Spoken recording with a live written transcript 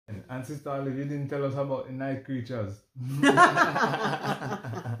And Sister Olive, you didn't tell us about the night creatures.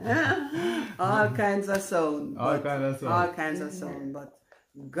 All kinds of sound. All kinds of sound. All kinds of sound. But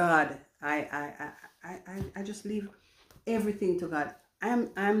God, I just leave everything to God.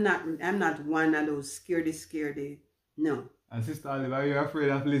 I'm not one of those scaredy. No. And Sister Olive, are you afraid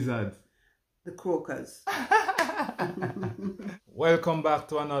of lizards? The croakers. Welcome back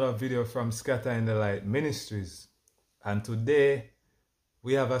to another video from Scatter in the Light Ministries. And today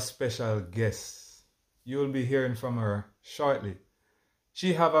we have a special guest. You'll be hearing from her shortly.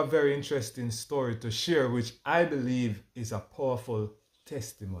 She have a very interesting story to share, which I believe is a powerful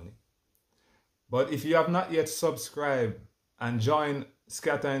testimony. But if you have not yet subscribed and joined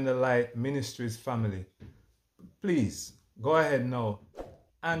Scatter in the Light Ministries family, please go ahead now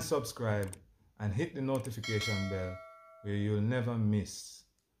and subscribe and hit the notification bell where you'll never miss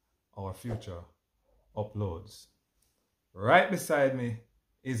our future uploads. Right beside me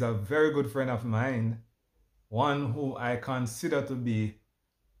is a very good friend of mine, one who I consider to be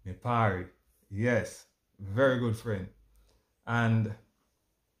my pari. Yes, very good friend. And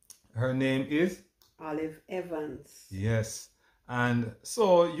her name is? Olive Evans. Yes. And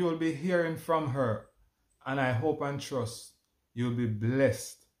so you'll be hearing from her, and I hope and trust you'll be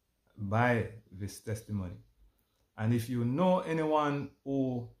blessed by this testimony. And if you know anyone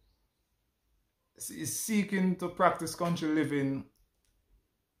who is seeking to practice country living,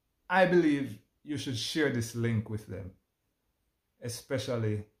 I believe you should share this link with them,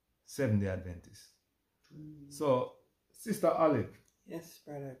 especially Seventh-day Adventists. So, Sister Olive. Yes,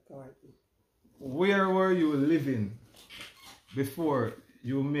 Brother Gordon. Where were you living before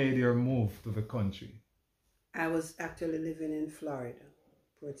you made your move to the country? I was actually living in Florida,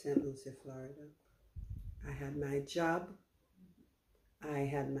 Port St. Lucie, Florida. I had my job, I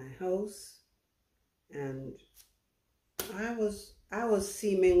had my house, and I was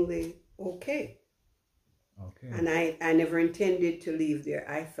seemingly okay. Okay. And I never intended to leave there.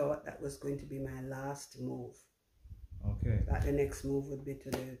 I thought that was going to be my last move. Okay. That the next move would be to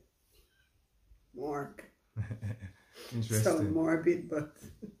the morgue. Interesting. So morbid, but...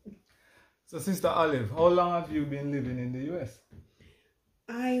 So, Sister Olive, how long have you been living in the U.S.?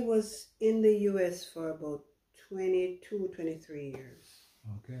 I was in the U.S. for about 22, 23 years.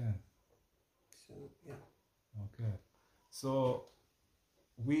 Okay. So, yeah. Okay. So,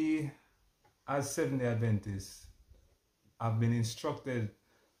 we, as Seventh-day Adventists, have been instructed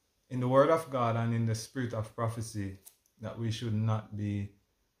in the Word of God and in the spirit of prophecy that we should not be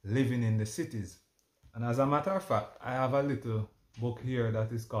living in the cities. And as a matter of fact, I have a little book here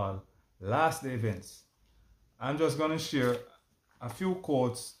that is called Last Day Events. I'm just going to share a few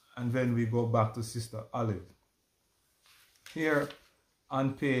quotes and then we go back to Sister Olive. Here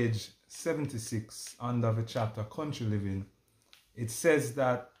on page 76 under the chapter Country Living, it says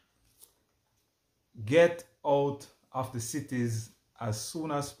that get out of the cities as soon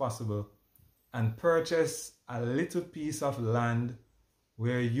as possible and purchase a little piece of land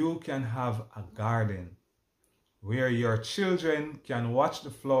where you can have a garden, where your children can watch the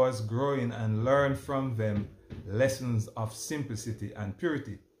flowers growing and learn from them lessons of simplicity and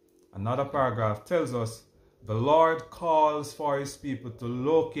purity. Another paragraph tells us, the Lord calls for his people to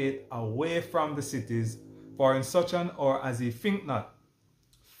locate away from the cities, for in such an hour as ye think not,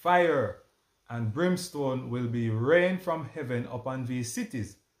 fire and brimstone will be rained from heaven upon these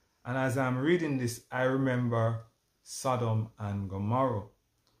cities. And as I'm reading this, I remember Sodom and Gomorrah.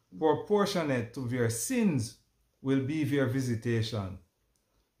 Proportionate to their sins will be their visitation.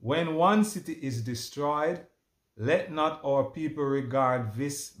 When one city is destroyed, let not our people regard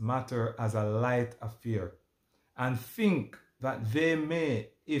this matter as a light affair, and think that they may,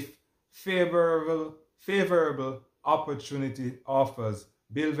 if favorable opportunity offers,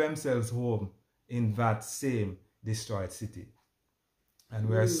 build themselves home in that same destroyed city. And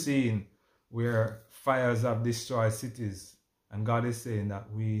we are seeing where fires have destroyed cities, and God is saying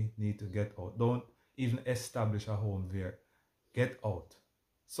that we need to get out. Don't even establish a home there. Get out.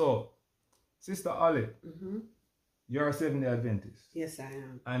 So, Sister Olive, you're a Seventh-day Adventist. Yes, I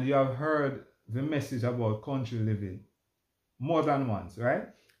am. And you have heard the message about country living more than once, right?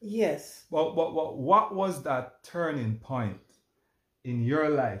 Yes. But what was that turning point in your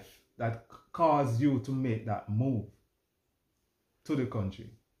life that caused you to make that move to the country?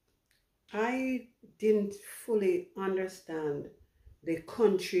 I didn't fully understand the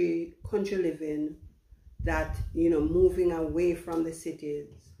country living, that, moving away from the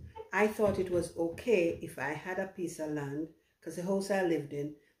cities. I thought it was okay if I had a piece of land, because the house I lived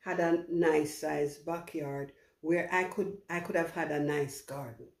in had a nice sized backyard where I could have had a nice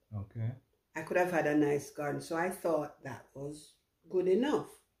garden. Okay. I could have had a nice garden. So I thought that was good enough.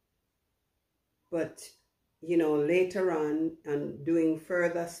 But, you know, later on, and doing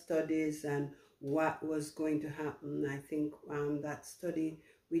further studies and what was going to happen, I think that study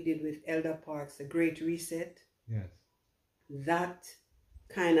we did with Elder Parks, the Great Reset, Yes. that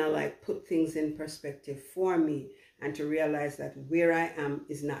kind of like put things in perspective for me, and to realize that where I am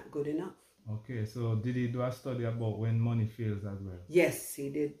is not good enough. Okay, so did he do a study about when money fails as well? Yes, he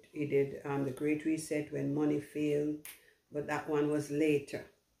did. He did the Great Reset, when money failed, but that one was later.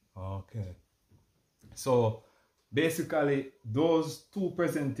 Okay. So basically, those two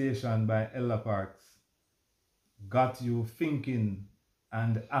presentations by Ella Parks got you thinking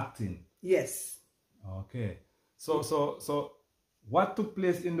and acting. Yes. Okay. So what took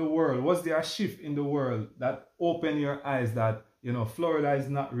place in the world? Was there a shift in the world that opened your eyes that, you know, Florida is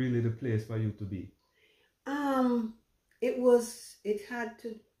not really the place for you to be? It had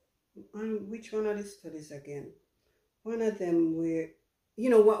to, which one of the studies again? One of them where, you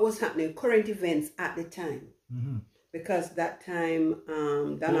know, what was happening, current events at the time. Mm-hmm. Because that time,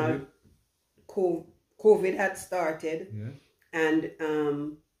 COVID had started, Yeah.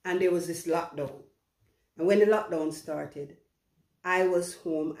 and there was this lockdown. And when the lockdown started, I was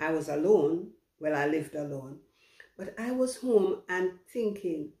home. I was alone. Well, I lived alone. But I was home and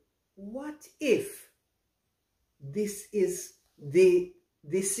thinking, what if this is the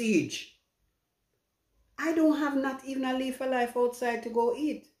siege? I don't have not even a leaf of life outside to go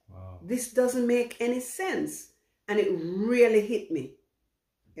eat. Wow. This doesn't make any sense. And it really hit me.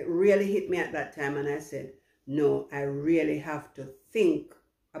 It really hit me at that time. And I said, no, I really have to think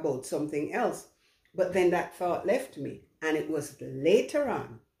about something else. But then that thought left me. And it was later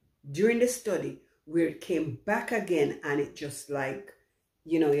on, during the study, where it came back again. And it just like,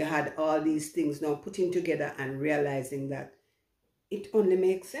 you know, you had all these things now putting together and realizing that it only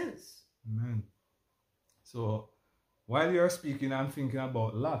makes sense. Amen. So while you're speaking, I'm thinking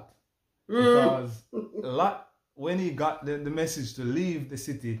about Lot. Because Lot, when he got the message to leave the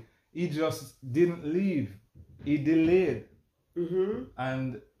city, he just didn't leave. He delayed. Mm-hmm.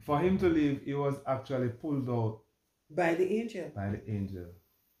 And for him to leave, he was actually pulled out by the angel. By the angel.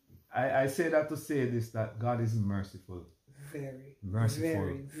 I say that to say this, that God is merciful. Very. Merciful.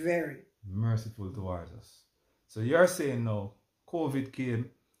 Very, very. Merciful towards us. So you're saying now, COVID came,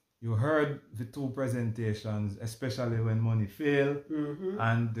 you heard the two presentations, especially when money failed,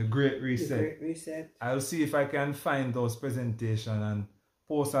 and the Great Reset. The Great Reset. I'll see if I can find those presentations and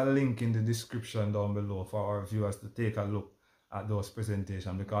post a link in the description down below for our viewers to take a look at those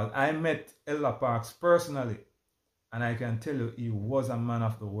presentations, because I met Ella Parks personally, and I can tell you he was a man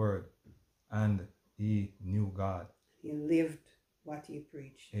of the word and he knew God. He lived what he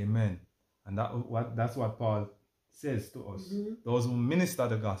preached. Amen. And that's what Paul says to us. Those who minister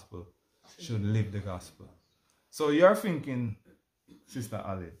the gospel should live the gospel. So you're thinking, Sister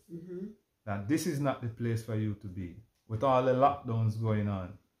Ali, that this is not the place for you to be with all the lockdowns going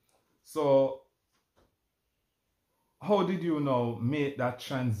on. So how did you now make that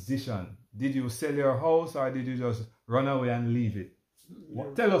transition? Did you sell your house or did you just run away and leave it?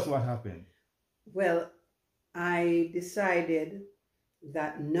 Tell us what happened. Well, I decided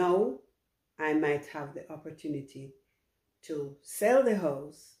that now I might have the opportunity to sell the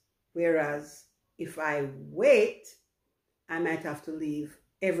house, whereas if I wait, I might have to leave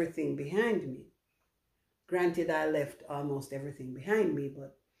everything behind me. Granted, I left almost everything behind me,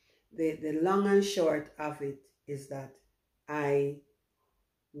 but the long and short of it is that I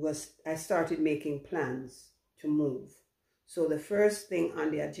started making plans to move. So the first thing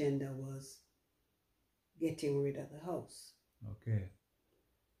on the agenda was getting rid of the house. Okay.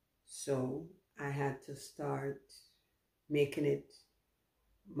 So I had to start making it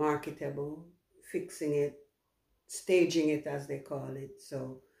marketable, fixing it, staging it as they call it.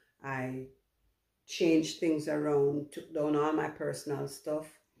 So I changed things around, took down all my personal stuff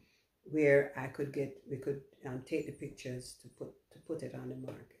where we could take the pictures to put it on the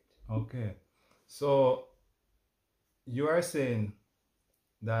market. Okay. So you are saying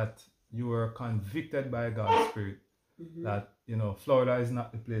that you were convicted by God's Spirit that, you know, Florida is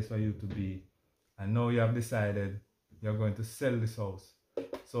not the place for you to be, and now you have decided you're going to sell this house.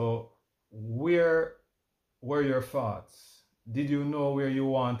 So where were your thoughts? Did you know where you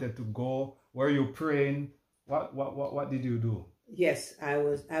wanted to go? Were you praying? What did you do? Yes, I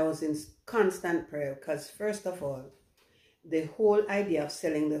was in constant prayer, because first of all, the whole idea of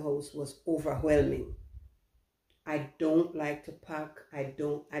selling the house was overwhelming. I don't like to pack. I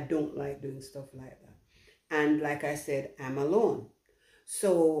don't like doing stuff like that. And like I said, I'm alone.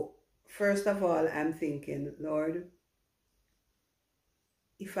 So first of all, I'm thinking, Lord,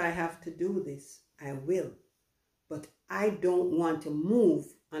 if I have to do this, I will. But I don't want to move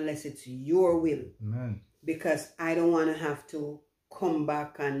unless it's your will. Amen. Because I don't want to have to come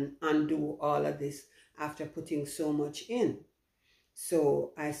back and undo all of this after putting so much in.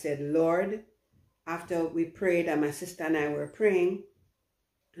 So I said, Lord, after we prayed, and my sister and I were praying,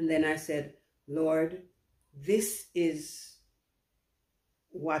 and then I said, Lord, this is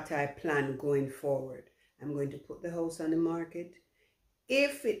what I plan going forward. I'm going to put the house on the market.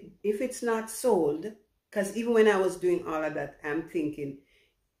 If it's not sold, because even when I was doing all of that, I'm thinking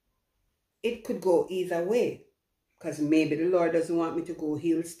it could go either way, because maybe the Lord doesn't want me to go,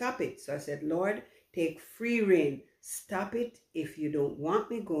 he'll stop it. So I said, Lord, take free reign. Stop it if you don't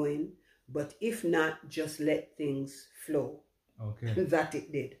want me going, but if not, just let things flow. Okay. That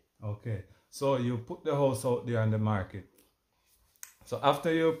it did. Okay. So you put the house out there on the market. So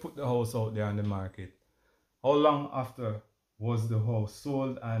after you put the house out there on the market, how long after was the house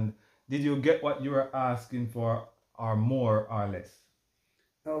sold, and did you get what you were asking for, or more or less?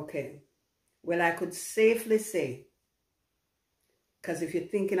 Okay. Well, I could safely say, because if you're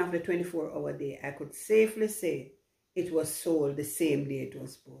thinking of the 24-hour day, I could safely say it was sold the same day it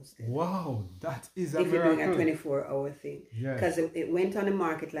was posted. Wow, that is a if you're miracle. doing a 24-hour thing. Yes. Because it went on the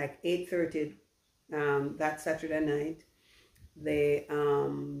market like 8:30 that Saturday night. They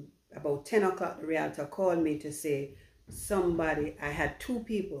about 10 o'clock, the realtor called me to say I had 2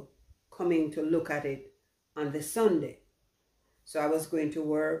 people coming to look at it on the Sunday. So I was going to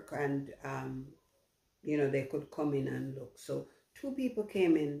work, and they could come in and look. So 2 people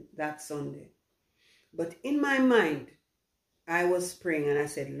came in that Sunday. But in my mind, I was praying and I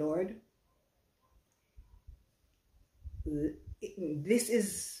said, Lord, this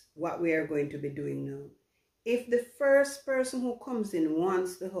is what we are going to be doing now. If the first person who comes in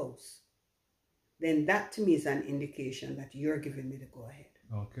wants the house, then that to me is an indication that you're giving me the go ahead.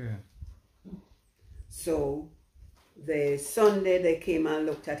 Okay. So the Sunday they came and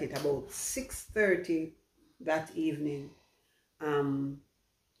looked at it about 6:30 that evening.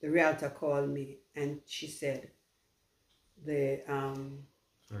 The realtor called me and she said the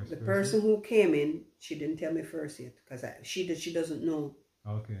person who came in, she didn't tell me first yet, because she doesn't know.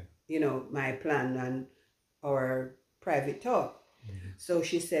 Okay. My plan and our private talk. So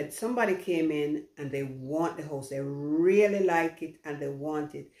she said somebody came in and they want the house. They really like it and they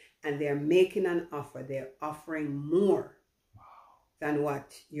want it, and they're making an offer. They're offering more than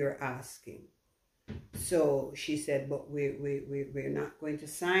what you're asking. So she said, but we're not going to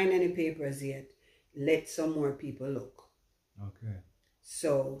sign any papers yet. Let some more people look. Okay.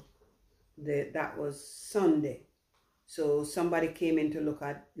 So that was Sunday. So somebody came in to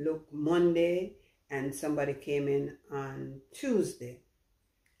look Monday, and somebody came in on Tuesday,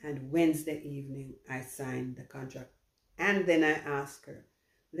 and Wednesday evening I signed the contract. And then I asked her,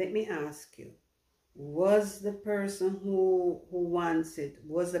 let me ask you, was the person who wants it,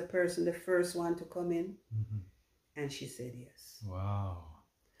 was the person the first one to come in? Mm-hmm. And she said yes. Wow.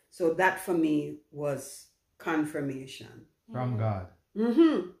 So that for me was confirmation. From God.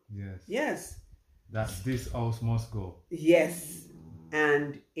 Mm-hmm. Yes. Yes. That this house must go. Yes.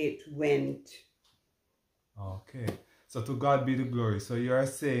 And it went. Okay. So to God be the glory. So you are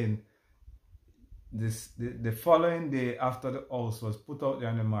saying the following day after the house was put out there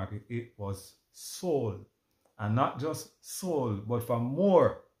on the market, it was sold. And not just sold, but for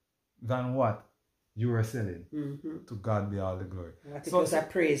more than what you were selling. Mm-hmm. To God be all the glory. What it was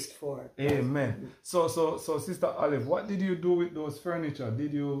appraised for. Amen. So Sister Olive, what did you do with those furniture?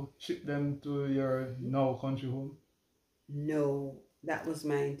 Did you ship them to your now country home? No, that was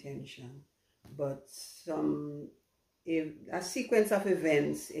my intention. But a sequence of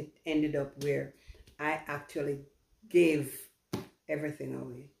events, it ended up where I actually gave everything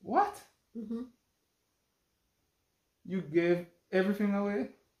away. What? Mm-hmm. You gave everything away?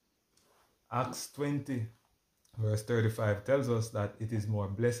 Acts 20 verse 35 tells us that it is more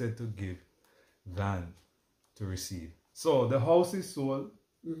blessed to give than to receive. So the house is sold.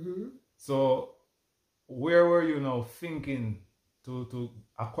 Mm-hmm. So where were you now thinking to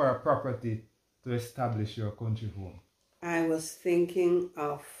acquire property to establish your country home? I was thinking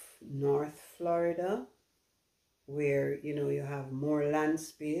of North Florida, where you have more land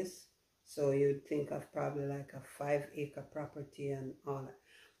space. So you'd think of probably like a 5-acre property and all that.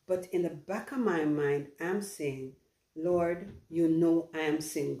 But in the back of my mind, I'm saying, Lord, I am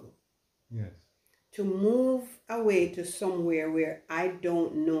single. Yes. To move away to somewhere where I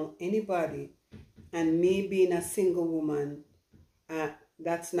don't know anybody, and me being a single woman,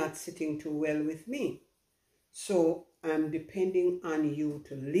 that's not sitting too well with me. So I'm depending on you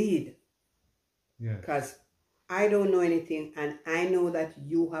to lead. Yes. Because I don't know anything, and I know that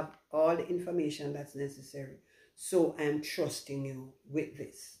you have all the information that's necessary. So I'm trusting you with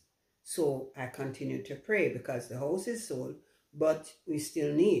this. So I continue to pray because the house is sold, but we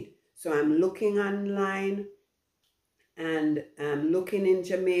still need. So I'm looking online, and I'm looking in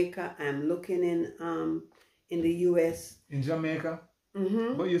Jamaica. I'm looking in the US. In Jamaica?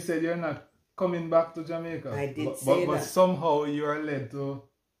 Mm-hmm. But you said you're not coming back to Jamaica. I did but, say but that. somehow you are led to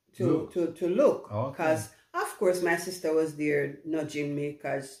look. To look. Because, okay. of course, my sister was there nudging me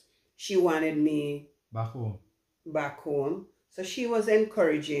because she wanted me back home. Back home. So she was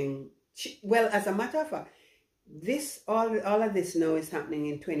encouraging. Well, as a matter of fact, this all of this now is happening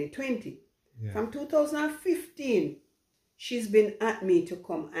in 2020. Yeah. From 2015, she's been at me to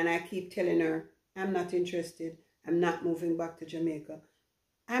come, and I keep telling her, I'm not interested. I'm not moving back to Jamaica.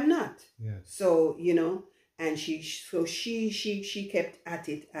 I'm not. Yes. So, you know, and she kept at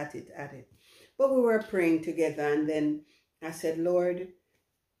it. But we were praying together, and then I said, Lord,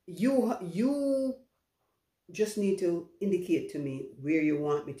 you just need to indicate to me where you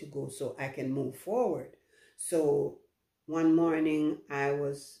want me to go so I can move forward. So one morning I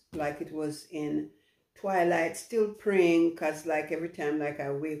was like, it was in twilight, still praying, because like every time like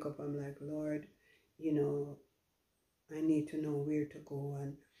I wake up, I'm like, Lord, you know, I need to know where to go.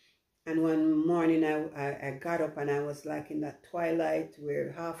 And one morning I got up, and I was like in that twilight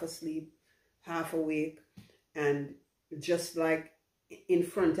where half asleep, half awake, and just like in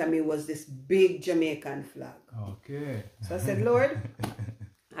front of me was this big Jamaican flag. Okay. So I said, Lord,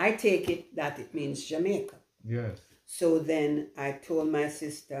 I take it that it means Jamaica. Yes. So then I told my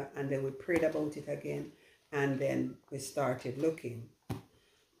sister, and then we prayed about it again, and then we started looking.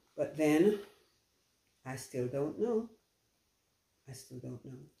 But then I still don't know.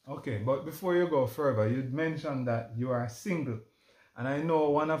 Okay, but before you go further, you'd mentioned that you are single. And I know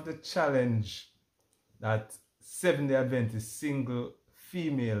one of the challenge that Seventh-day Adventist single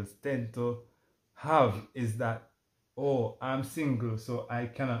females tend to have is that, oh, I'm single, so I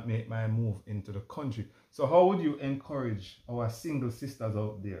cannot make my move into the country. So how would you encourage our single sisters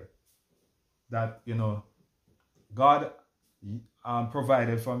out there that, you know, God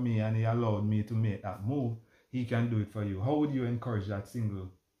provided for me and he allowed me to make that move? He can do it for you. How would you encourage that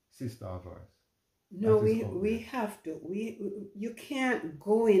single sister of ours? No, we have to. You can't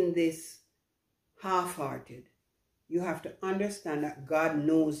go in this half-hearted. You have to understand that God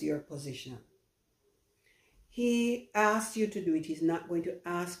knows your position. He asked you to do it. He's not going to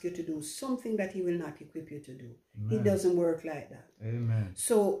ask you to do something that he will not equip you to do. Amen. He doesn't work like that. Amen.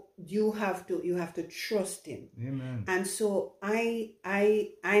 So you have to trust him. Amen. And so I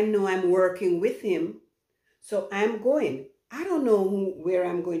know I'm working with him. So I'm going. I don't know where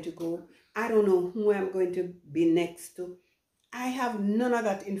I'm going to go. I don't know who I'm going to be next to. I have none of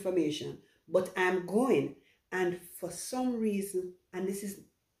that information, but I'm going. And for some reason, and this is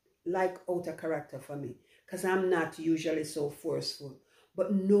like out of character for me, because I'm not usually so forceful,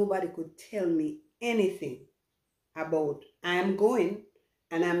 but nobody could tell me anything about I'm going,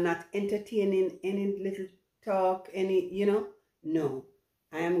 and I'm not entertaining any little talk, no.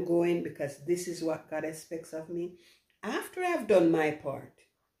 I am going because this is what God expects of me. After I've done my part,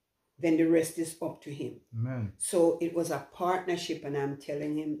 then the rest is up to him. Amen. So it was a partnership, and I'm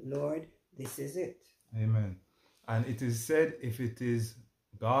telling him, Lord, this is it. Amen. And it is said, if it is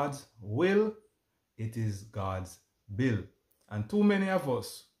God's will, it is God's bill. And too many of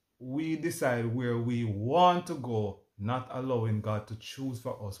us, we decide where we want to go, not allowing God to choose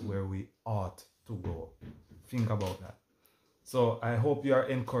for us where we ought to go. Think about that. So I hope you are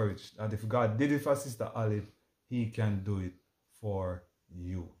encouraged that if God did it for Sister Olive, he can do it for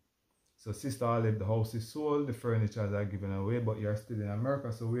you. So Sister Olive, the house is sold, the furniture are given away, but you're still in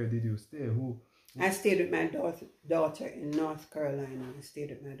America. So where did you stay? I stayed with my daughter in North Carolina. I stayed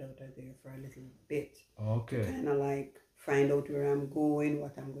with my daughter there for a little bit. Okay. Kind of like find out where I'm going,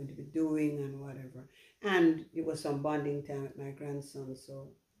 what I'm going to be doing, and whatever. And it was some bonding time with my grandson,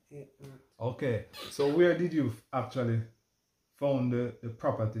 so it worked. Okay. So where did you actually found the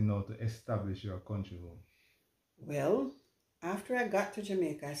property now to establish your country home? Well, after I got to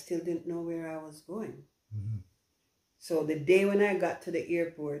Jamaica, I still didn't know where I was going. Mm-hmm. So the day when I got to the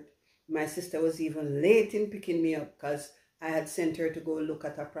airport, my sister was even late in picking me up because I had sent her to go look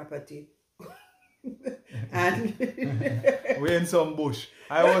at a property. And we're in some bush.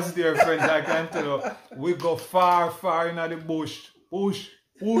 I was there, friends. I can tell you, we go far in the bush. Bush.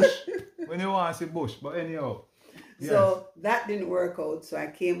 When you want to see bush. But anyhow. Yes. So that didn't work out. So I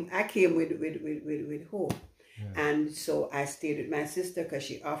came with hope. Yes. And so I stayed with my sister because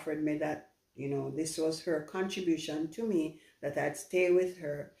she offered me that, this was her contribution to me, that I'd stay with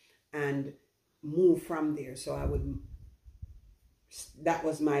her and move from there. So that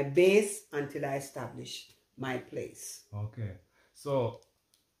was my base until I established my place. Okay. So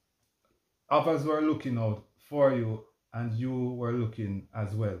others were looking out for you and you were looking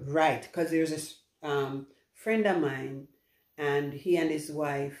as well. Right, because there's this friend of mine, and he and his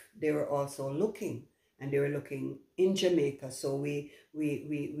wife, they were also looking, and they were looking in Jamaica. So we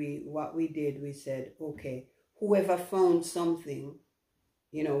what we did, we said, okay, whoever found something,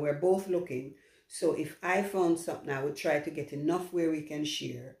 you know, we're both looking. So if I found something, I would try to get enough where we can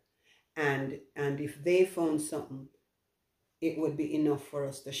share, and if they found something, it would be enough for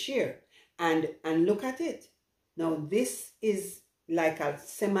us to share. And look at it. Now this is like a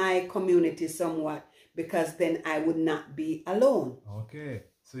semi-community somewhat, because then I would not be alone. Okay.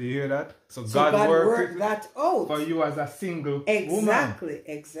 So you hear that? So God worked that out for you as a single woman.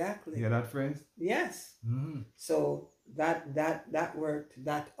 Exactly. Hear that, friends? Yes. Mm-hmm. So that worked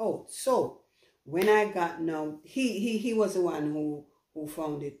that out. So when I got now, he was the one who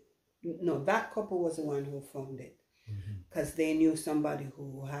found it. No, that couple was the one who found it. Because they knew somebody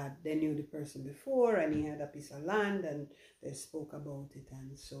they knew the person before, and he had a piece of land, and they spoke about it.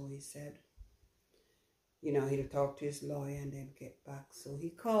 And so he said, you know, he'll talk to his lawyer and then get back. So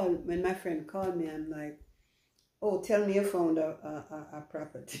he called, when my friend called me, I'm like, oh, tell me you found a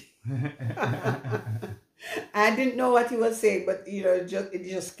property. I didn't know what he was saying, but you know, it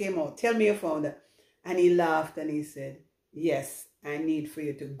just came out. Tell me you found it. And he laughed and he said, yes, I need for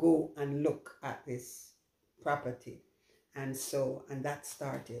you to go and look at this property. And that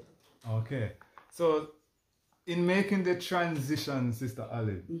started. Okay. So in making the transition, Sister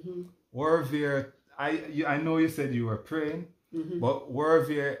Olive, were there, I know you said you were praying, but were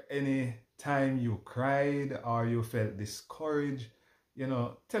there any time you cried or you felt discouraged? You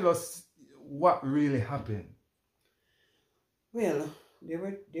know, tell us what really happened. Well, there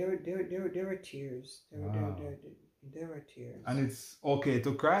were tears. There were tears. And it's okay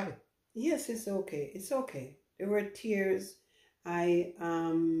to cry? Yes, it's okay. It's okay. There were tears.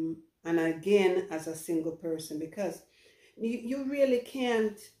 And again, as a single person, because you really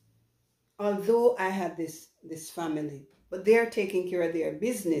can't, although I had this family, but they're taking care of their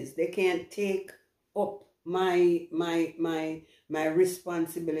business. They can't take up my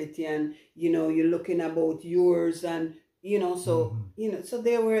responsibility, and you know, you're looking about yours, and you know, so you know, so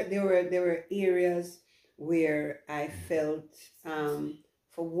there were areas where I felt,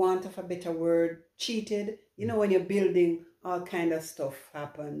 for want of a better word, cheated. You know, when you're building, all kind of stuff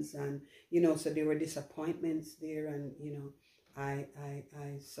happens, and you know, so there were disappointments there, and you know, I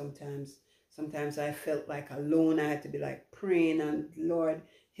sometimes I felt like alone. I had to be like praying, and Lord,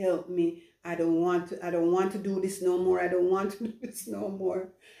 help me. I don't want to do this no more. I don't want to do this no more.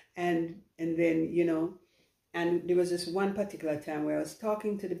 And then, you know, and there was this one particular time where I was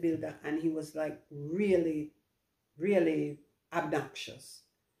talking to the builder, and he was like really, really obnoxious.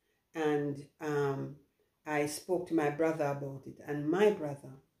 And I spoke to my brother about it, and my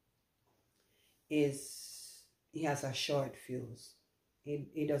brother he has a short fuse.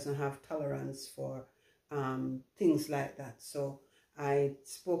 He doesn't have tolerance for things like that. So I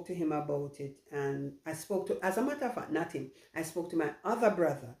spoke to him about it, and I spoke to, as a matter of fact, not him, I spoke to my other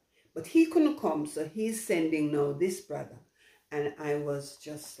brother, but he couldn't come, so he's sending now this brother. And I was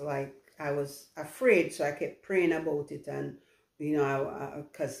just like, I was afraid, so I kept praying about it, and you know,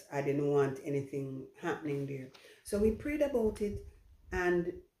 because I didn't want anything happening there. So we prayed about it,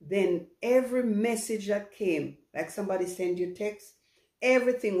 and then every message that came, like somebody sent you text,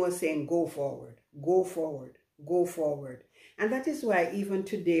 everything was saying, go forward, go forward, go forward. And that is why even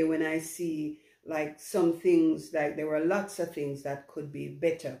today when I see like some things, like there were lots of things that could be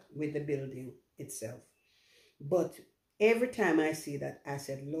better with the building itself. But every time I see that, I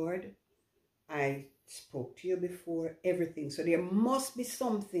said, Lord, I spoke to you before, everything. So there must be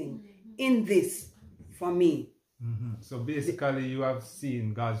something in this for me. So basically you have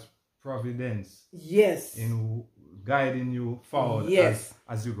seen God's providence. Yes. In guiding you forward, yes,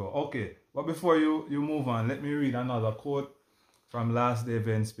 as you go. Okay, but before you move on, let me read another quote from Last Day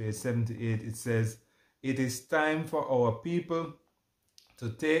Events, page 78. It says, it is time for our people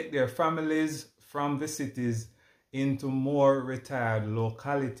to take their families from the cities into more retired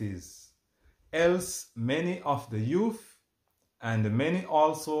localities. Else many of the youth and many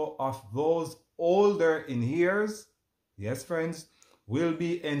also of those older in years, yes friends, will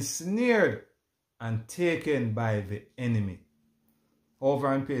be ensnared and taken by the enemy. Over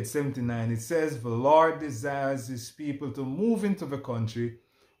on page 79, it says, the Lord desires his people to move into the country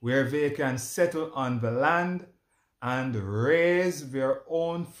where they can settle on the land and raise their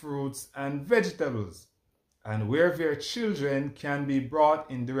own fruits and vegetables, and where their children can be brought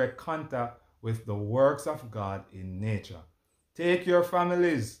in direct contact with the works of God in nature. Take your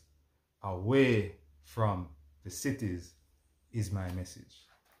families away from the cities is my message.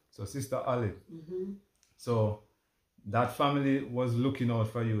 So Sister Olive, so that family was looking out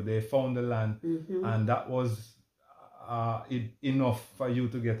for you. They found the land, and that was enough for you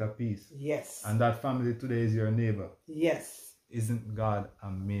to get a piece. Yes. And that family today is your neighbor. Yes. Isn't God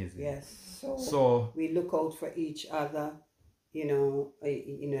amazing? Yes. So we look out for each other. You know,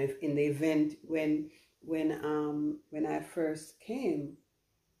 if in the event when I first came,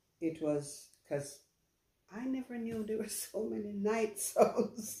 it was because I never knew there were so many night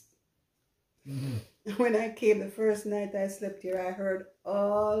sounds. When I came the first night I slept here, I heard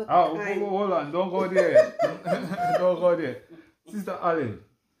all kinds. Hold on, don't go there. Don't go there. Sister Olive.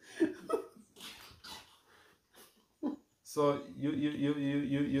 So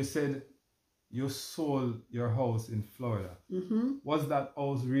you said you sold your house in Florida. Was that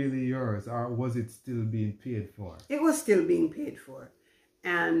house really yours, or was it still being paid for? It was still being paid for,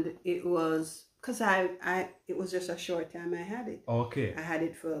 and it was because it was just a short time I had it. Okay. I had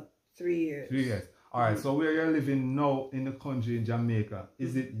it for 3 years. 3 years. All right. So where you're living now in the country in Jamaica,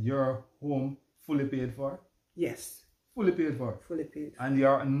 is it your home fully paid for? Yes. Fully paid for. Fully paid for. And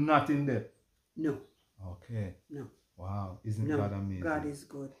you're not in debt? No. Okay. No. Wow, isn't God amazing? God is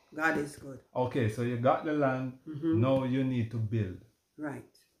good. God is good. Okay, so you got the land, now you need to build.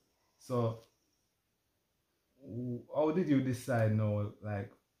 Right. So, how did you decide now,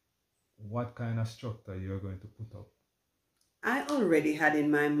 like, what kind of structure you're going to put up? I already had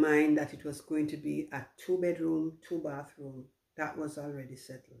in my mind that it was going to be a 2-bedroom, 2-bathroom. That was already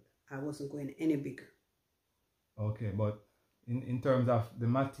settled. I wasn't going any bigger. Okay, but in terms of the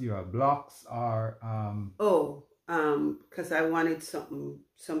material, blocks are... because I wanted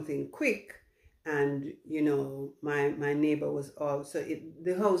something quick, and you know my neighbor was also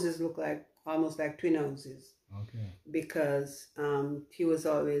the houses look like almost like twin houses. Okay. Because he was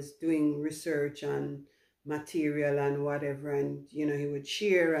always doing research on material and whatever, and you know he would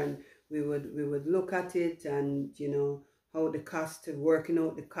share, and we would look at it, and you know how the cost of working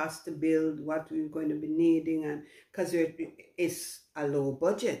out the cost to build, what we were going to be needing, and because it's a low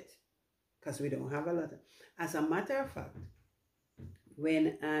budget because we don't have a lot of. As a matter of fact,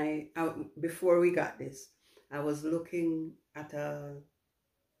 when before we got this, I was looking at a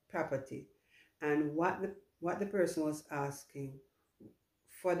property, and what the person was asking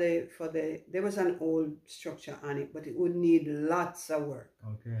for there was an old structure on it, but it would need lots of work.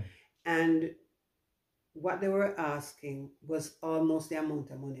 Okay. And what they were asking was almost the amount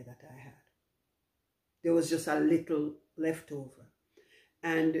of money that I had. There was just a little left over.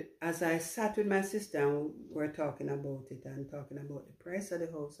 And as I sat with my sister and we're talking about it and talking about the price of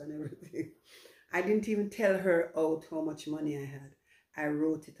the house and everything, I didn't even tell her out how much money I had. I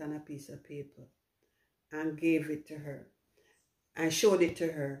wrote it on a piece of paper and gave it to her. I showed it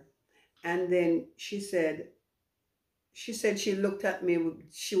to her. And then she said she looked at me.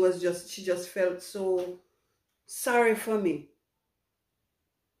 She just felt so sorry for me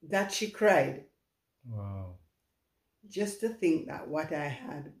that she cried. Wow. Just to think that what I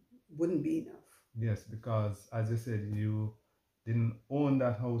had wouldn't be enough. Yes, because as you said, you didn't own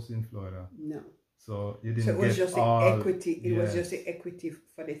that house in Florida. No. So you didn't get all... So it was just all, the equity. It was just the equity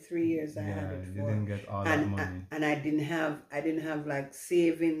for the 3 years I had it for. You didn't get all that money. And I didn't have like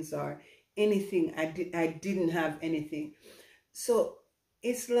savings or anything. I didn't have anything. So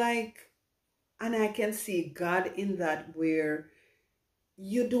it's like, and I can see God in that, where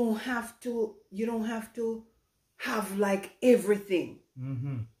you don't have to have like everything.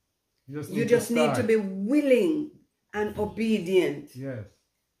 You just need to be willing and obedient. Yes.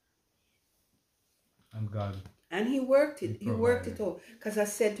 And God. And he worked it. He worked it all. Because I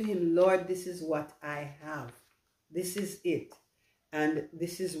said to him, Lord, this is what I have. This is it. And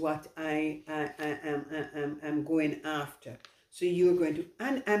this is what I am going after. So you're going to,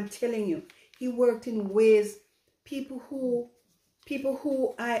 and I'm telling you, he worked in ways, people who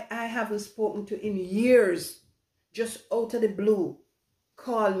I haven't spoken to in years, just out of the blue,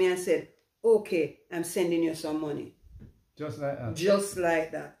 called me and said, okay, I'm sending you some money. Just like that? Just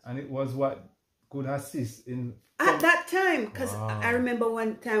like that. And it was what could assist in... At that time, because I remember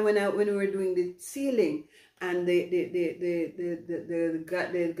one time when we were doing the ceiling, and the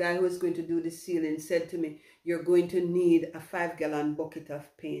guy who was going to do the ceiling said to me, you're going to need a 5-gallon bucket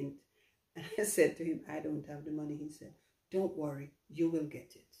of paint. And I said to him, I don't have the money. He said, don't worry, you will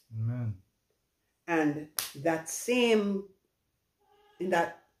get it. Amen. And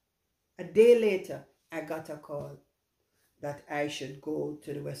a day later, I got a call that I should go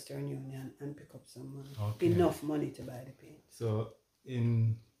to the Western Union and pick up some money. Okay. Enough money to buy the paint. So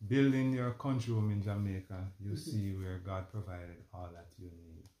in building your country home in Jamaica, you see where God provided all that you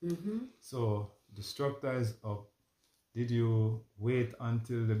need. So the structure is up. Did you wait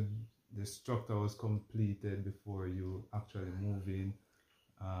until the structure was completed before you actually move in?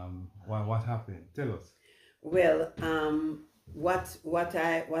 What happened? Tell us. Well, what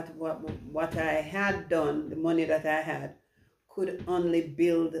I had done, the money that I had, could only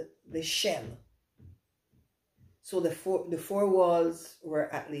build the shell. So the four walls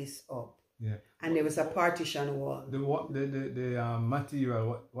were at least up. Yeah. And there was a partition wall. The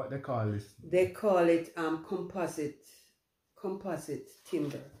material, what they call this? They call it composite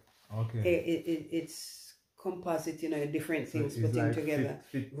timber. Okay. It's composite, you know, different things so putting like together.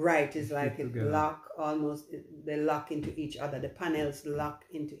 Right, it's like it lock almost, they lock into each other. The panels lock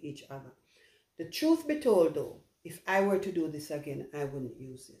into each other. The truth be told though, if I were to do this again, I wouldn't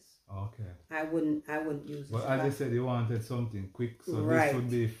use this. Okay. I wouldn't use this. But as you said, you wanted something quick, so right. This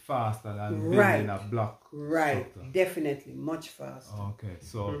would be faster than building a block. Right, structure. Definitely, much faster. Okay,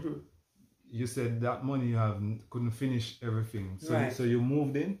 so you said that money you couldn't finish everything. So, right. So you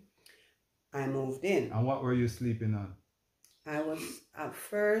moved in? I moved in. And what were you sleeping on? I was, at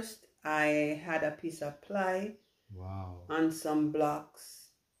first, I had a piece of ply. Wow. And some blocks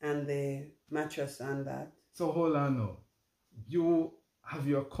and the mattress and that. So hold on now. You have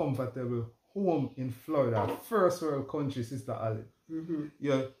your comfortable home in Florida, first world country, Sister L.I.G.H.T.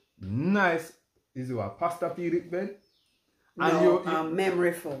 Your nice, is it a Posturepedic bed? And no,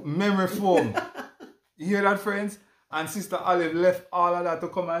 memory foam. Memory foam. You hear that, friends? And Sister L.I.G.H.T. left all of that to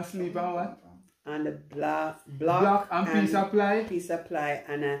come and sleep and what? And the block and piece of ply. Piece of ply,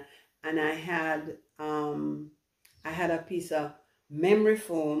 and I had a piece of memory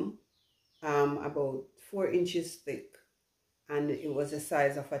foam, about 4 inches thick, and it was the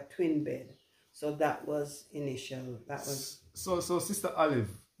size of a twin bed. So that was initial. That was so Sister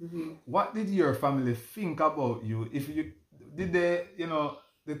L.I.G.H.T. What did your family think about you? If you did they, you know,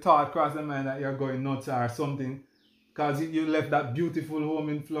 the thought cross their mind that you're going nuts or something, because you left that beautiful home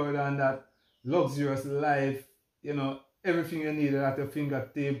in Florida and that luxurious life, you know, everything you needed at your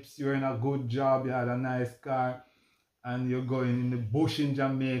fingertips. You're in a good job, you had a nice car, and you're going in the bush in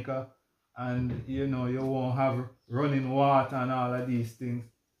Jamaica, and you know you won't have running water and all of these things.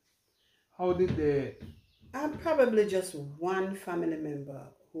 How did they? I'm probably just one family member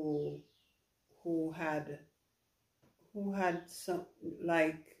who had some,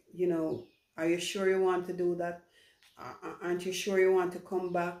 like, you know, are you sure you want to do that? Aren't you sure you want to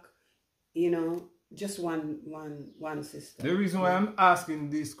come back? You know, just one sister. The reason why I'm asking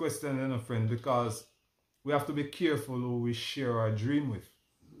these questions, friend, because we have to be careful who we share our dream with.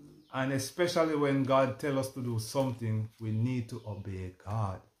 And especially when God tells us to do something, we need to obey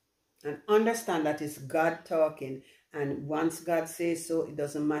God. And understand that it's God talking. And once God says so, it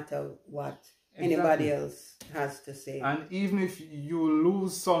doesn't matter what anybody else has to say. And even if you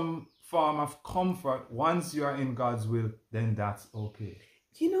lose some form of comfort, once you are in God's will, then that's okay.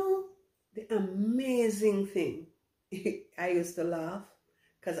 You know, the amazing thing, I used to laugh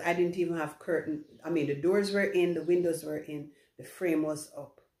because I didn't even have curtain. I mean, the doors were in, the windows were in, the frame was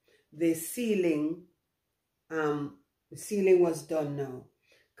up. The ceiling was done now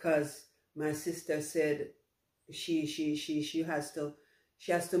because my sister said she has to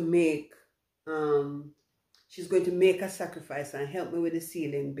make, she's going to make a sacrifice and help me with the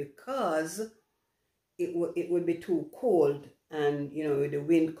ceiling because it would be too cold, and you know, with the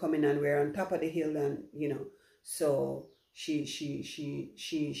wind coming, and we're on top of the hill, and you know, so she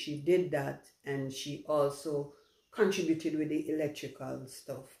did that, and she also contributed with the electrical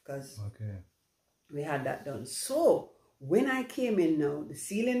stuff because we had that done. So when I came in now, the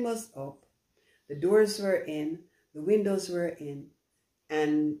ceiling was up, the doors were in, the windows were in,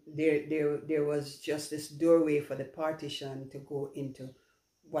 and there was just this doorway for the partition to go into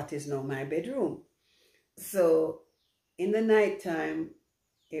what is now my bedroom. So in the nighttime,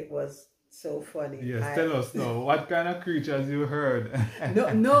 it was so funny. Yes, tell us now, what kind of creatures you heard?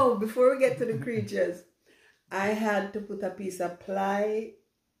 No, before we get to the creatures, I had to put a piece of ply.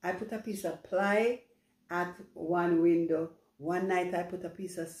 I put a piece of ply at one window. One night I put a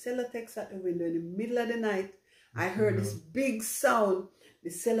piece of Celotex at the window. In the middle of the night, I heard this big sound. The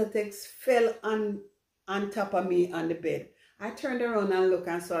Celotex fell on top of me on the bed. I turned around and looked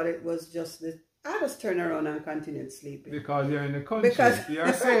and saw it was just the... I just turned around and continued sleeping. Because you're in the country.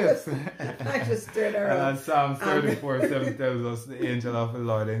 You're safe. I just turned around. And Psalm 34:7 tells us the angel of the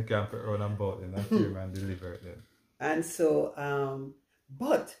Lord encamped around about them and came and delivered them. And so,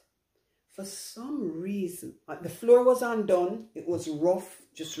 but for some reason, the floor was undone. It was rough,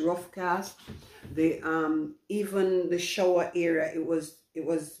 just rough cast. The even the shower area, it was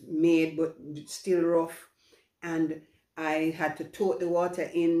made, but still rough. And I had to tote the water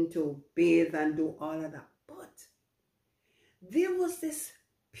in to bathe and do all of that. But there was this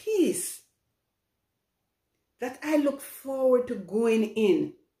peace that I look forward to going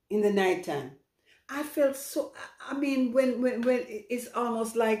in the nighttime. I felt so, I mean, when it's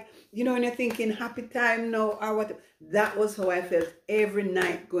almost like, you know, when you're thinking happy time now or what, that was how I felt every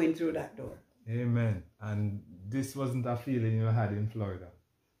night going through that door. Amen. And this wasn't a feeling you had in Florida?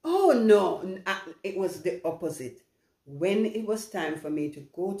 Oh, no, it was the opposite. When it was time for me to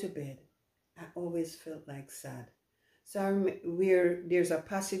go to bed, I always felt like sad. So there's a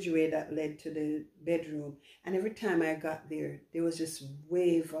passageway that led to the bedroom, and every time I got there, there was this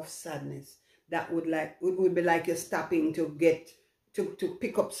wave of sadness that would be like you're stopping to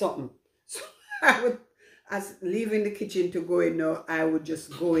pick up something. So I would, as leaving the kitchen to go in now, I would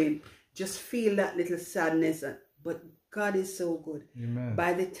just go in, just feel that little sadness. But God is so good. Amen.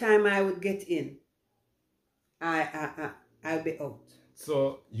 By the time I would get in, I'll be out.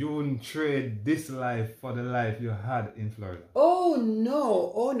 So you wouldn't trade this life for the life you had in Florida? Oh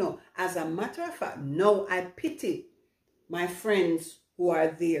no. As a matter of fact, no, I pity my friends who are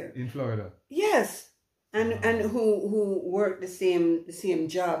there. In Florida? Yes. And who work the same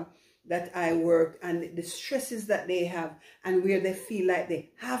job that I work, and the stresses that they have, and where they feel like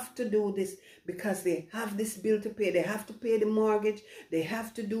they have to do this because they have this bill to pay, they have to pay the mortgage, they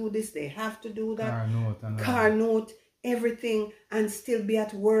have to do this, they have to do that, car note, everything, and still be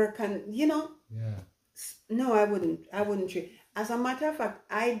at work, and you know. Yeah. No, I wouldn't trade. As a matter of fact,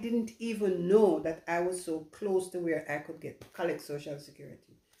 I didn't even know that I was so close to where I could collect Social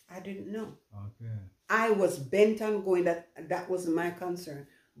Security. I didn't know. Okay. I was bent on going. That was my concern.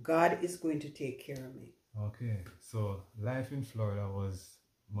 God is going to take care of me. Okay, so life in Florida was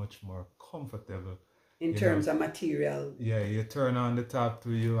much more comfortable. In terms of material. Yeah, you turn on the tap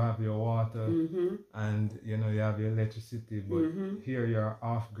to you have your water, and you know you have your electricity, but here you're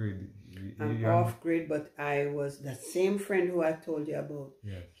off grid. I'm off grid, but I was that same friend who I told you about.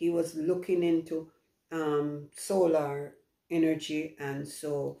 Yes. He was looking into solar energy, and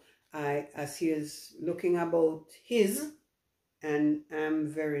so as he is looking about his, and I'm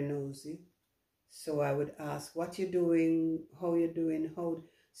very nosy, so I would ask, what you doing, how you doing,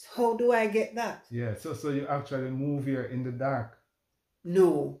 how do I get that? Yeah, so you actually move here in the dark?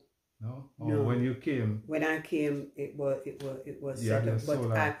 No. No? Or when you came? When I came, it was Yeah, set up. But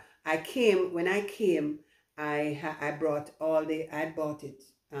solar. when I came, I brought I bought it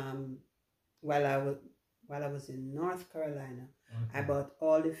while I was in North Carolina. Okay. I bought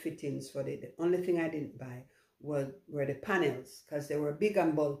all the fittings for the only thing I didn't buy were the panels, because they were big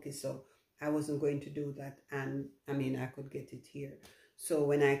and bulky, so I wasn't going to do that, and I mean I could get it here. So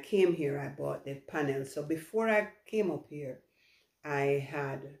when I came here, I bought the panels. So before I came up here, I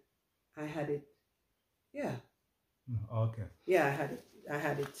had it. Yeah. Okay. Yeah, I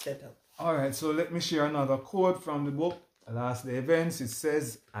had it set up. All right, so let me share another quote from the book, Last Day Events. It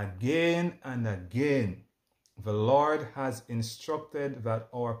says, "Again and again, the Lord has instructed that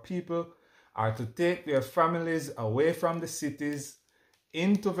our people are to take their families away from the cities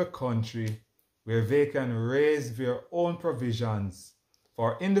into the country where they can raise their own provisions.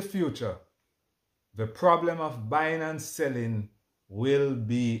 For in the future, the problem of buying and selling will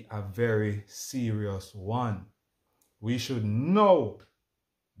be a very serious one. We should now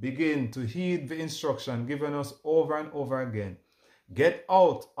begin to heed the instruction given us over and over again. Get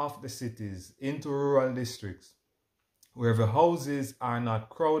out of the cities into rural districts where the houses are not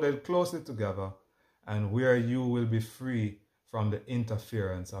crowded closely together and where you will be free from the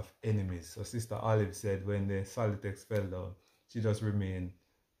interference of enemies." So Sister Olive said when the Solitex fell down, she just remained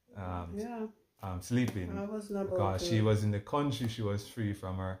sleeping. I was not because she was in the country, she was free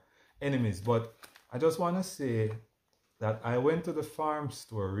from her enemies. But I just want to say that I went to the farm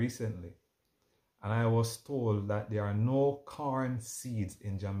store recently and I was told that there are no corn seeds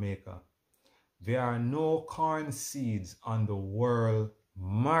in Jamaica. There are no corn seeds on the world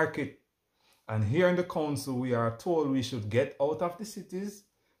market. And here in the council, we are told we should get out of the cities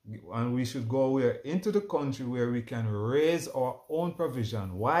and we should go into the country where we can raise our own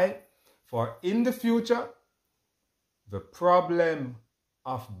provision. Why? For in the future, the problem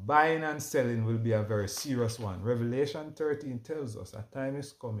of buying and selling will be a very serious one. Revelation 13 tells us a time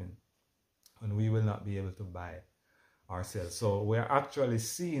is coming when we will not be able to buy ourselves. So we're actually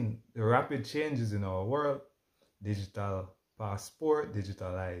seeing the rapid changes in our world. Digital passport,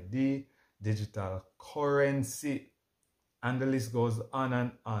 digital ID, digital currency, and the list goes on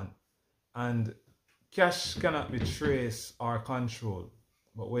and on. And cash cannot be traced or controlled.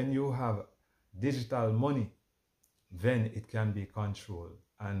 But when you have digital money, then it can be controlled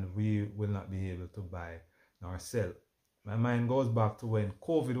and we will not be able to buy nor sell. My mind goes back to when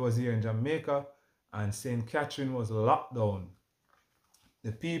COVID was here in Jamaica and St. Catherine was locked down.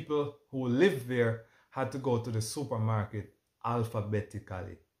 The people who lived there had to go to the supermarket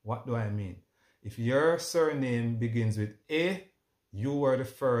alphabetically. What do I mean? If your surname begins with A, you were the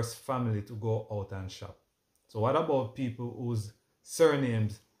first family to go out and shop. So what about people whose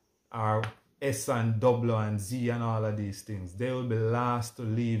surnames are S and W and Z and all of these things? They will be last to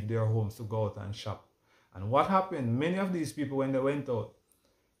leave their homes to go out and shop. And what happened? Many of these people, when they went out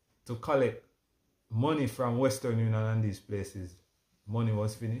to collect money from Western Union and these places, money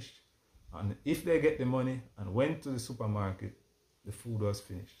was finished. And if they get the money and went to the supermarket, the food was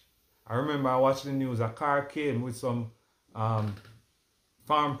finished. I remember I watched the news, a car came with some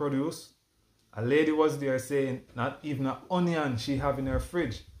farm produce. A lady was there saying not even an onion she have in her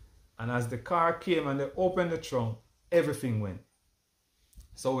fridge. And as the car came and they opened the trunk, everything went.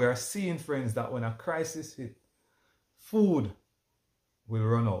 So we are seeing, friends, that when a crisis hit, food will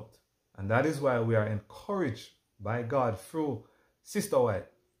run out. And that is why we are encouraged by God through Sister White.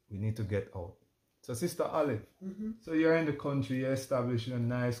 We need to get out. So Sister Olive, so you're in the country, you're establishing a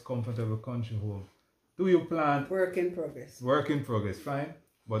nice, comfortable country home. Do you plant? Work in progress. Work in progress, fine.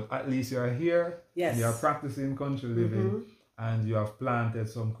 But at least you're here, yes. You're practicing country living, and you have planted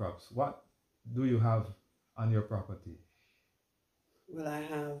some crops. What do you have on your property?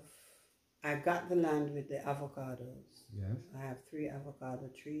 Well, I got the land with the avocados. Yes. I have 3 avocado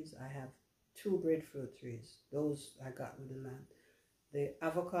trees. I have 2 breadfruit trees. Those I got with the land. The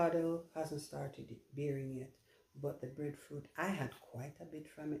avocado hasn't started bearing yet, but the breadfruit, I had quite a bit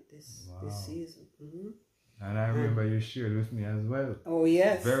from it this season. And I remember you shared with me as well. Oh,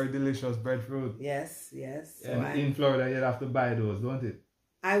 yes. Very delicious breadfruit. Yes, yes. So and in Florida, you'd have to buy those, don't it?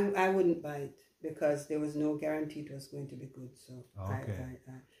 I wouldn't buy it because there was no guarantee it was going to be good. So okay.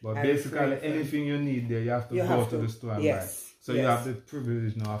 But basically, anything you need there, you have to go to the store and buy. So you have the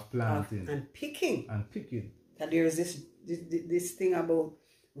privilege now of planting. And picking. And picking. And there is this thing about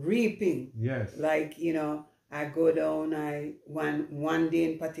reaping. Yes. Like, you know, I go down, one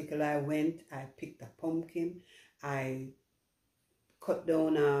day in particular I picked a pumpkin, I cut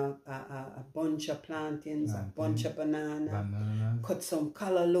down a bunch of plantains, a bunch of bananas, cut some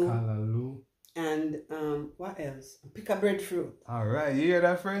callaloo. And what else? Pick a breadfruit. All right, you hear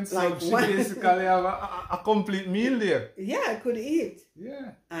that, friends? Like so she basically have a complete meal there. Yeah, I could eat.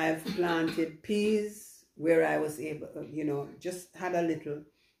 Yeah. I've planted peas where I was able, you know, just had a little.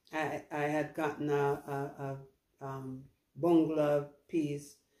 I had gotten a bungalow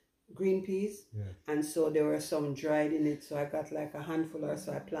peas, green peas, and so there were some dried in it. So I got like a handful or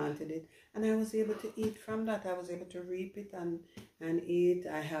so. I planted it, and I was able to eat from that. I was able to reap it and eat.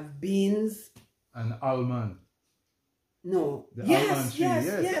 I have beans. An almond. No. The almond tree.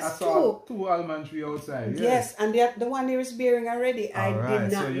 Yes. I saw 2 almond trees outside. Yes, and the one there is bearing already. I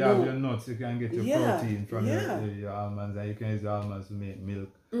did not so you know. have your nuts. You can get your protein from your almonds, and you can use the almonds to make milk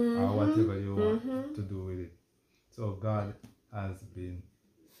or whatever you want to do with it. So God has been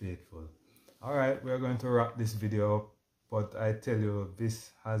faithful. All right, we're going to wrap this video up, but I tell you,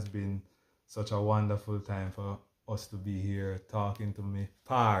 this has been such a wonderful time for us to be here talking to me,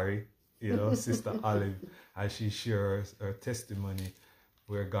 Pari, you know, Sister Olive, as she shares her testimony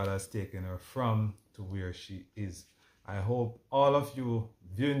where God has taken her from to where she is. I hope all of you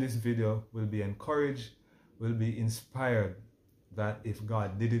viewing this video will be encouraged, will be inspired that if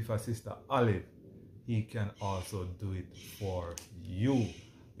God did it for Sister Olive, He can also do it for you,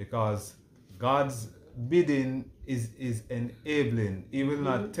 because God's bidding is enabling. He will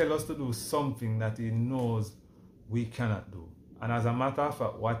not tell us to do something that He knows we cannot do. And as a matter of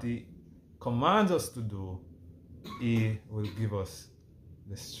fact, what He commands us to do, He will give us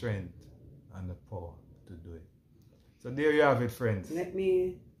the strength and the power to do it. So there you have it, friends. Let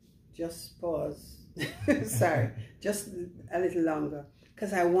me just pause. Sorry, just a little longer,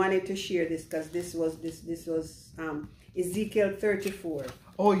 because I wanted to share this, because this was Ezekiel 34.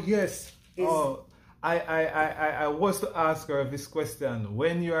 Oh yes. I was to ask her this question.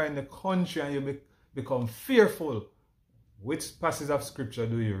 When you are in the country and you become fearful, which passage of scripture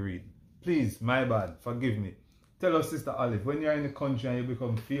do you read? Please, my bad, forgive me. Tell us, Sister Olive, when you are in the country and you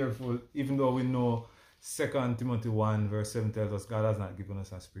become fearful, even though we know 2 Timothy 1 verse 7 tells us God has not given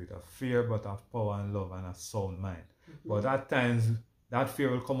us a spirit of fear, but of power and love and a sound mind. But at times, that fear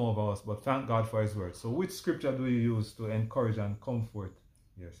will come over us, but thank God for His word. So which scripture do you use to encourage and comfort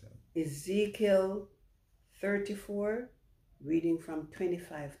yourself? Ezekiel 34, reading from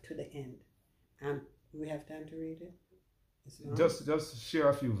 25 to the end. We have time to read it? Just share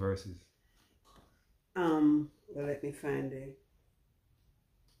a few verses. Well, let me find it.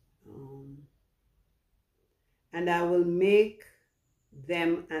 and I will make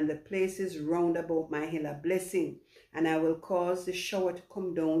them and the places round about my hill a blessing, and I will cause the shower to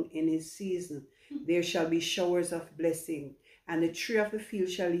come down in his season. There shall be showers of blessing, and the tree of the field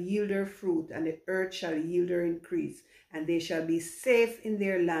shall yield her fruit, and the earth shall yield her increase, and they shall be safe in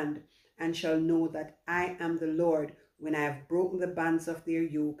their land, and shall know that I am the Lord, when I have broken the bands of their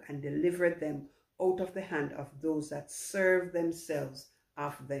yoke, and delivered them out of the hand of those that serve themselves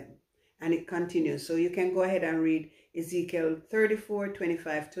of them. And it continues. So you can go ahead and read Ezekiel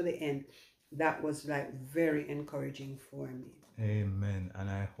 34:25 to the end. That was like very encouraging for me. Amen. And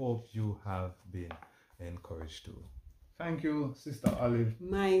I hope you have been encouraged too. Thank you, Sister Olive.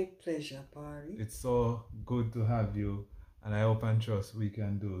 My pleasure, Barry. It's so good to have you, and I hope and trust we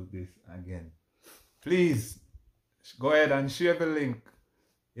can do this again. Please go ahead and share the link.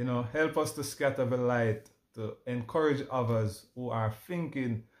 You know, help us to scatter the light, to encourage others who are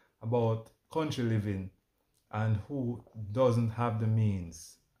thinking about country living and who doesn't have the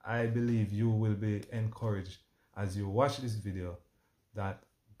means. I believe you will be encouraged as you watch this video that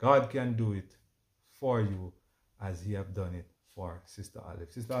God can do it for you as he have done it for Sister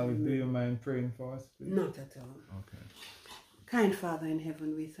Olive. Sister Olive, do you mind praying for us, please? Not at all. Okay. Kind Father in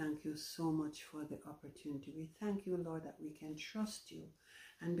heaven, we thank you so much for the opportunity. We thank you, Lord, that we can trust you.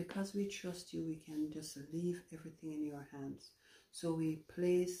 And because we trust you, we can just leave everything in your hands. So we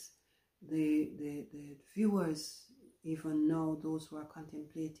place the viewers, even now, those who are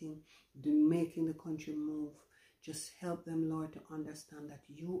contemplating making the country move, just help them, Lord, to understand that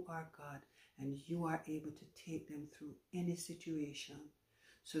you are God and you are able to take them through any situation.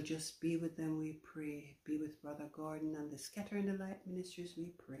 So just be with them, we pray. Be with Brother Gordon and the Scattering the Light Ministries,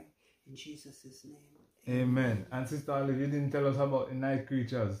 we pray. In Jesus' name. Amen. And Sister Olive, you didn't tell us about the night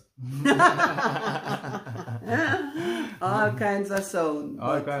creatures. All kinds of sound.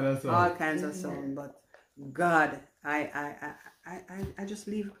 All kinds of sound. But God, I just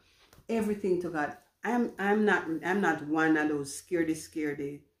leave everything to God. I'm not one of those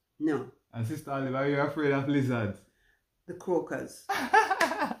scaredy. No. And Sister Olive, are you afraid of lizards? The croakers.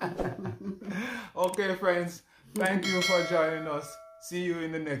 Okay, friends. Thank you for joining us. See you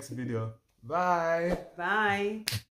in the next video. Bye. Bye.